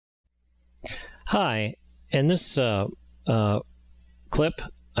Hi, in this clip,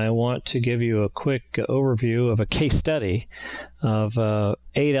 I want to give you a quick overview of a case study of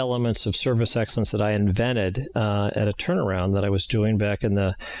 8 elements of service excellence that I invented at a turnaround that I was doing back in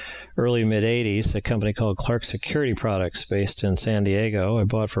the early mid-'80s, a company called Clark Security Products based in San Diego. I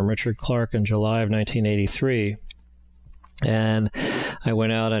bought from Richard Clark in July of 1983. And I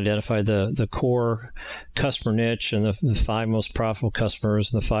went out and identified the core customer niche and the 5 most profitable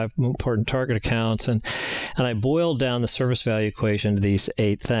customers and the 5 important target accounts. And I boiled down the service value equation to these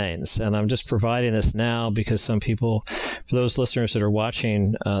 8 things. And I'm just providing this now because some people, for those listeners that are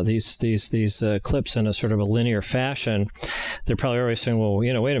watching these clips in a sort of a linear fashion, they're probably already saying, well,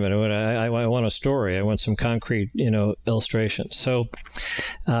 wait a minute, I want a story. I want some concrete, illustration. So,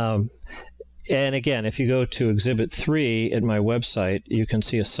 and again, if you go to Exhibit 3 at my website, you can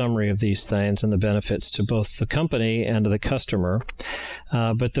see a summary of these things and the benefits to both the company and to the customer.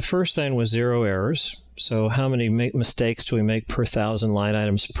 But the first thing was 0 errors. So how many mistakes do we make per 1,000 line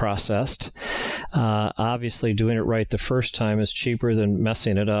items processed? Obviously, doing it right the first time is cheaper than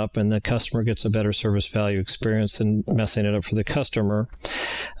messing it up, and the customer gets a better service value experience than messing it up for the customer.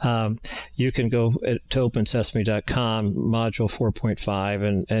 You can go to OpenSesame.com, Module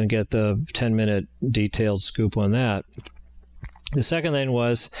 4.5, and get the 10-minute detailed scoop on that. The second thing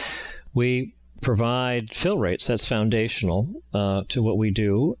was we provide fill rates. That's foundational to what we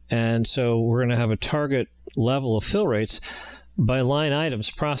do. And so we're going to have a target level of fill rates by line items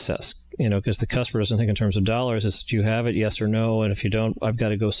processed, because the customer doesn't think in terms of dollars. It's, do you have it, yes or no? And if you don't, I've got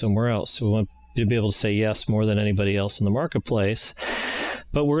to go somewhere else. So we want you to be able to say yes more than anybody else in the marketplace.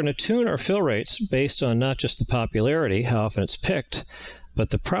 But we're going to tune our fill rates based on not just the popularity, how often it's picked, but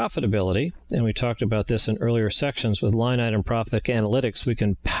the profitability. And we talked about this in earlier sections with line item profit analytics. We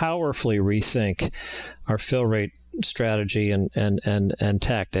can powerfully rethink our fill rate strategy and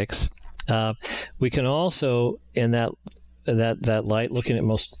tactics. We can also, in that light, looking at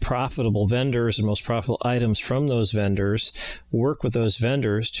most profitable vendors and most profitable items from those vendors, work with those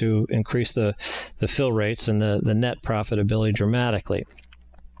vendors to increase the fill rates and the net profitability dramatically.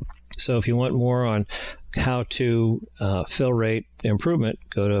 So if you want more on how to fill rate improvement,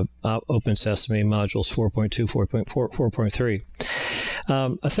 go to Open Sesame modules 4.2, 4.4,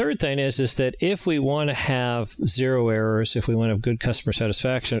 4.3. A third thing is that if we want to have 0 errors, if we want to have good customer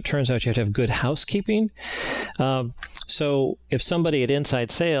satisfaction, it turns out you have to have good housekeeping. So if somebody at Inside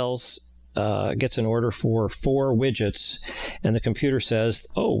Sales gets an order for 4 widgets and the computer says,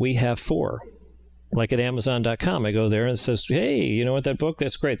 oh, we have 4. Like at Amazon.com, I go there and it says, hey, you know what, that book?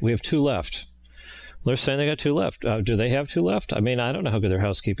 That's great. We have 2 left. They're saying they got 2 left. Do they have 2 left? I mean, I don't know how good their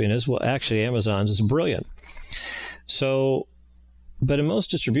housekeeping is. Well, actually, Amazon's is brilliant. So, but in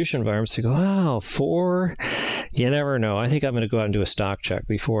most distribution environments, you go, wow, 4? You never know. I think I'm going to go out and do a stock check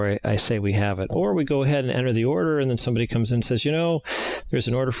before I say we have it. Or we go ahead and enter the order, and then somebody comes in and says, there's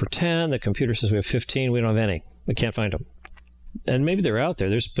an order for 10. The computer says we have 15. We don't have any. We can't find them. And maybe they're out there.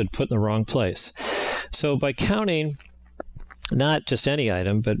 They're just been put in the wrong place. So by counting not just any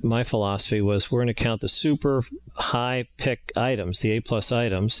item, but my philosophy was we're going to count the super high pick items, the A+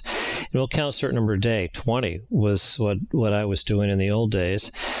 items, and we'll count a certain number a day. 20 was what I was doing in the old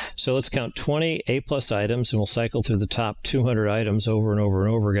days. So let's count 20 A+ items, and we'll cycle through the top 200 items over and over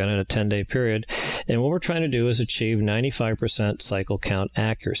and over again in a 10-day period. And what we're trying to do is achieve 95% cycle count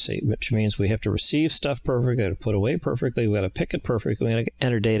accuracy, which means we have to receive stuff perfectly, we got to put away perfectly, we got to pick it perfectly, we got to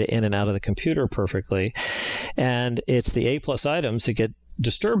enter data in and out of the computer perfectly. And it's the A+ items that get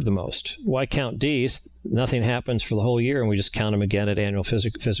disturbed the most. Why count D's? Nothing happens for the whole year, and we just count them again at annual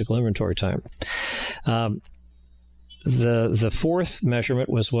physical inventory time. The fourth measurement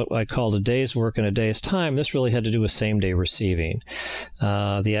was what I called a day's work in a day's time. This really had to do with same-day receiving.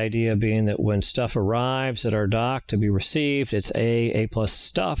 The idea being that when stuff arrives at our dock to be received, it's A+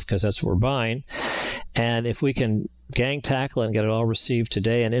 stuff, because that's what we're buying. And if we can gang tackle and get it all received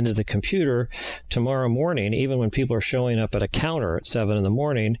today and into the computer tomorrow morning, even when people are showing up at a counter at 7 in the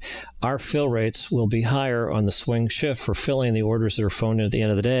morning, our fill rates will be higher on the swing shift for filling the orders that are phoned in at the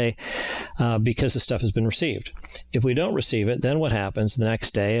end of the day because the stuff has been received. If we don't receive it, then what happens the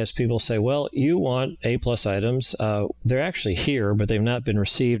next day is people say, well, you want A+ items. They're actually here, but they've not been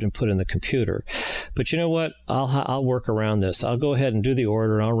received and put in the computer. But you know what? I'll work around this. I'll go ahead and do the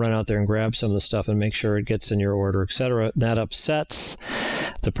order, and I'll run out there and grab some of the stuff and make sure it gets in your order, etc. That upsets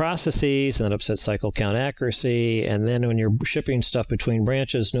the processes, and that upsets cycle count accuracy. And then when you're shipping stuff between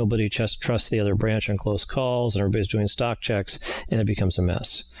branches, nobody just trusts the other branch on close calls, and everybody's doing stock checks, and it becomes a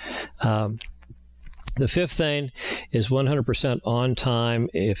mess. The fifth thing is 100% on time.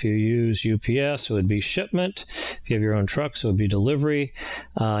 If you use UPS, it would be shipment. If you have your own trucks, it would be delivery.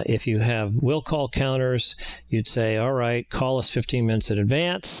 If you have will call counters, you'd say, all right, call us 15 minutes in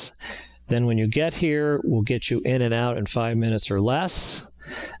advance. Then when you get here, we'll get you in and out in 5 minutes or less.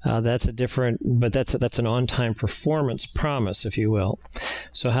 That's a different, but that's an on-time performance promise, if you will.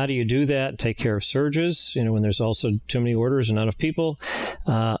 So how do you do that? Take care of surges, when there's also too many orders and not enough people.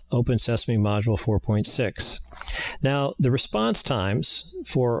 Open Sesame Module 4.6. Now, the response times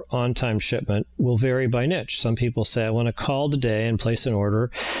for on-time shipment will vary by niche. Some people say, I want to call today and place an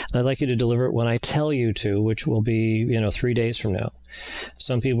order, and I'd like you to deliver it when I tell you to, which will be, 3 days from now.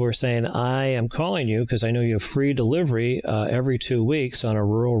 Some people are saying, I am calling you because I know you have free delivery every 2 weeks on a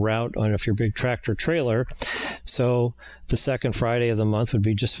rural route on if your big tractor trailer. So the second Friday of the month would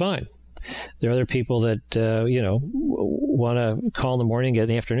be just fine. There are other people that, want to call in the morning, get in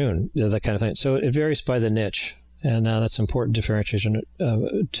the afternoon, that kind of thing. So it varies by the niche. And that's important differentiation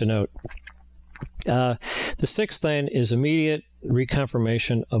to note. The sixth thing is immediate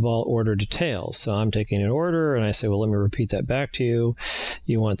reconfirmation of all order details. So I'm taking an order and I say, well, let me repeat that back to you.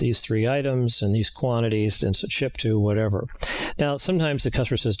 You want these 3 items and these quantities and ship to whatever. Now, sometimes the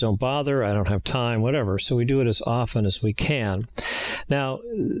customer says, don't bother, I don't have time, whatever. So we do it as often as we can. Now,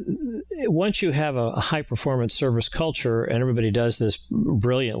 once you have a high-performance service culture and everybody does this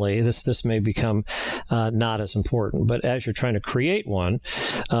brilliantly, this may become not as important. But as you're trying to create one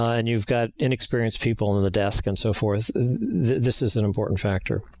and you've got inexperienced people on the desk and so forth, this is an important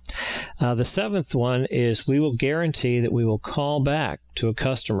factor. The seventh one is we will guarantee that we will call back to a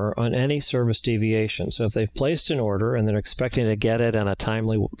customer on any service deviation. So if they've placed an order and they're expecting to get it in a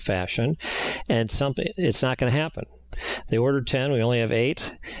timely fashion and it's not going to happen. They ordered 10, we only have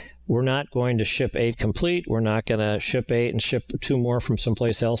 8. We're not going to ship 8 complete. We're not going to ship 8 and ship 2 more from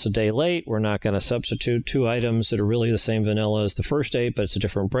someplace else a day late. We're not going to substitute 2 items that are really the same vanilla as the first 8, but it's a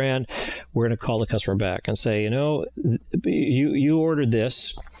different brand. We're going to call the customer back and say, you ordered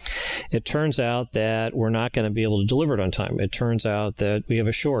this. It turns out that we're not going to be able to deliver it on time. It turns out that we have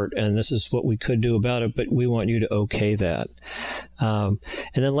a short, and this is what we could do about it, but we want you to okay that. And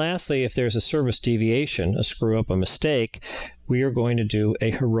then lastly, if there's a service deviation, a screw up, a mistake, we are going to do a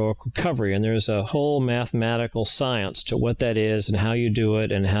heroic recovery. And there's a whole mathematical science to what that is and how you do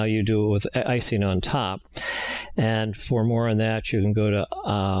it and how you do it with icing on top. And for more on that, you can go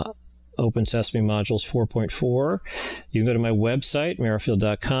to Open Sesame Modules 4.4. You can go to my website,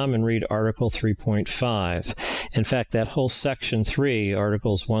 merrifield.com, and read Article 3.5. In fact, that whole Section 3,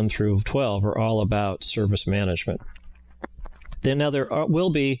 Articles 1 through 12, are all about service management. Then now there will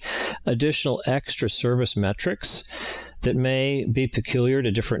be additional extra service metrics that may be peculiar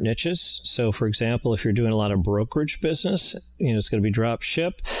to different niches. So, for example, if you're doing a lot of brokerage business, it's going to be drop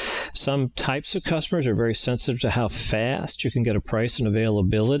ship. Some types of customers are very sensitive to how fast you can get a price and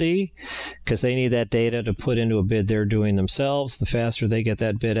availability because they need that data to put into a bid they're doing themselves. The faster they get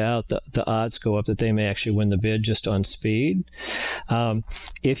that bid out, the odds go up that they may actually win the bid just on speed.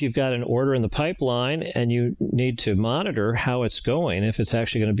 If you've got an order in the pipeline and you need to monitor how it's going, if it's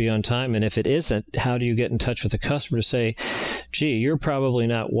actually going to be on time, and if it isn't, how do you get in touch with the customer to say, gee, you're probably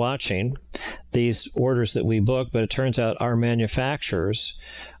not watching these orders that we book, but it turns out our manufacturers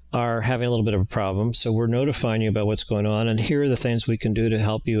are having a little bit of a problem, so we're notifying you about what's going on, and here are the things we can do to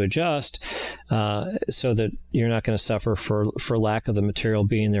help you adjust so that you're not going to suffer for lack of the material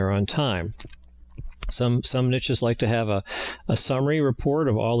being there on time. Some niches like to have a summary report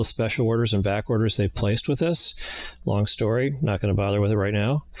of all the special orders and back orders they've placed with us. Long story, not going to bother with it right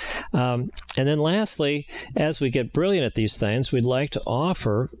now. And then lastly, as we get brilliant at these things, we'd like to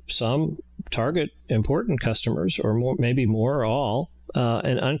offer some target important customers, or more, maybe more or all,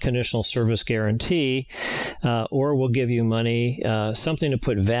 an unconditional service guarantee, or we'll give you money, something to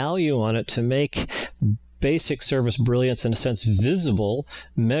put value on it to make basic service brilliance in a sense visible,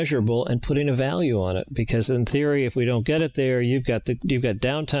 measurable, and putting a value on it. Because in theory, if we don't get it there, you've got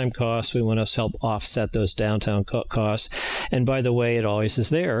downtime costs. We want to help offset those downtime costs. And by the way, it always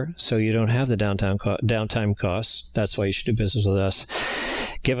is there, so you don't have the downtime costs. That's why you should do business with us.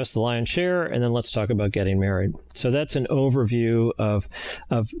 Give us the lion's share, and then let's talk about getting married. So that's an overview of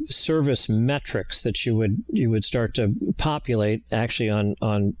service metrics that you would start to populate actually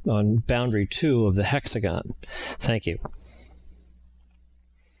on boundary 2 of the hexagon. Thank you.